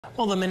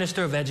Well, the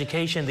Minister of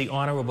Education, the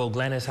Honorable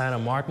Glenys Hannah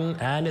Martin,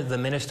 and the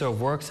Minister of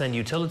Works and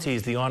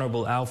Utilities, the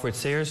Honorable Alfred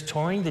Sayers,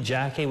 touring the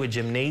Jack Hayward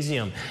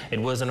Gymnasium. It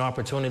was an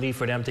opportunity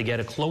for them to get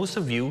a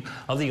closer view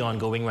of the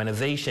ongoing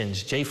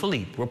renovations. Jay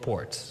Philippe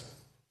reports.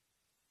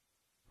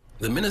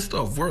 The Minister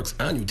of Works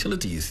and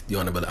Utilities, the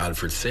Honorable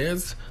Alfred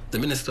Sayers, the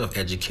Minister of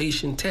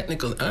Education,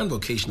 Technical and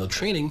Vocational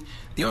Training,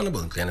 the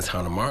Honorable Glenys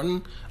Hannah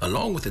Martin,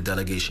 along with the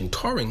delegation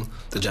touring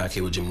the Jack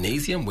Hayward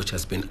Gymnasium, which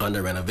has been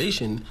under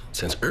renovation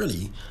since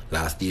early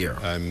last year.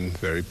 I'm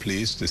very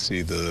pleased to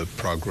see the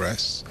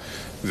progress.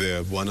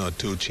 There are one or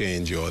two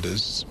change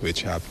orders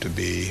which have to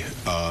be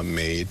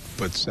made,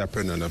 but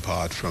separate and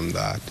apart from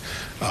that,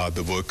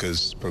 the work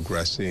is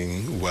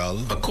progressing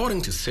well.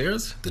 According to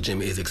Sayers, the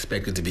gym is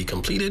expected to be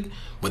completed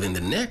within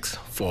the next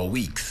 4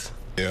 weeks.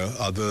 There are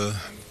other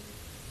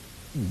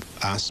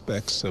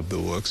aspects of the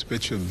works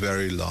which are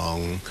very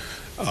long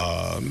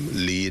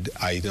lead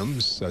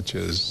items, such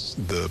as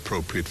the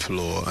appropriate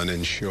floor and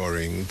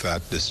ensuring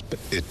that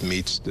it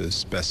meets the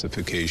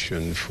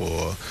specification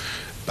for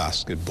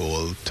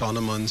basketball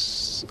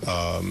tournaments,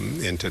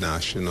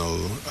 international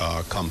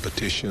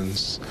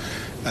competitions.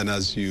 And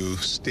as you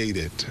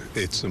stated,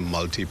 it's a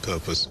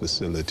multi-purpose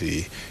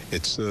facility.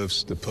 It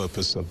serves the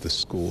purpose of the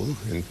school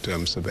in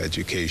terms of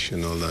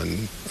educational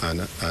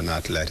and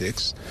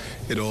athletics.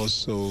 It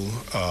also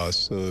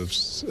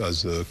serves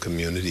as a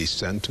community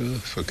center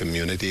for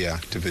community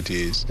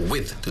activities.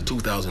 With the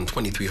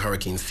 2023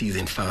 hurricane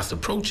season fast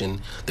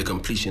approaching, the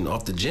completion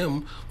of the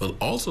gym will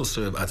also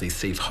serve as a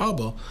safe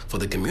harbor for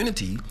the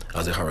community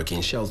as a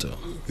hurricane shelter.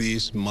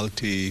 These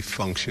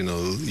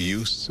multifunctional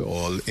use are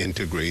all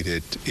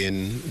integrated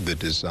in the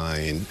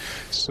design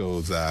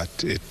so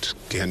that it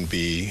can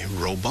be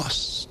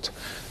robust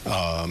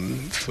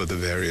for the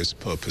various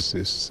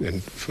purposes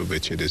for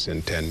which it is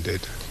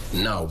intended.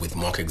 Now, with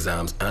mock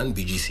exams and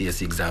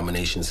BGCSE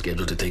examinations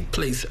scheduled to take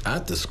place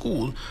at the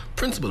school,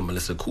 Principal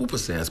Melissa Cooper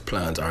says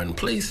plans are in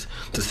place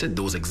to sit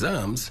those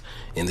exams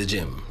in the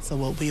gym. So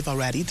what we've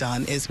already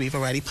done is we've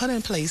already put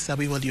in place that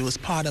we will use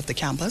part of the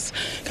campus,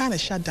 kind of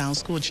shut down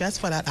school just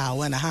for that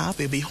hour and a half.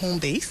 It'll be home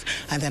base,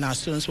 and then our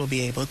students will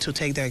be able to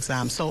take their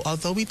exams. So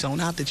although we don't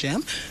have the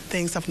gym,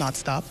 things have not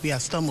stopped. We are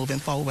still moving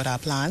forward with our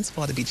plans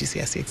for the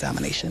BGCSE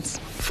examinations.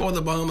 For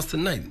the Bahamas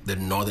Tonight, the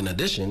Northern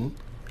Edition,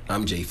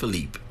 I'm Jay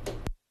Philippe.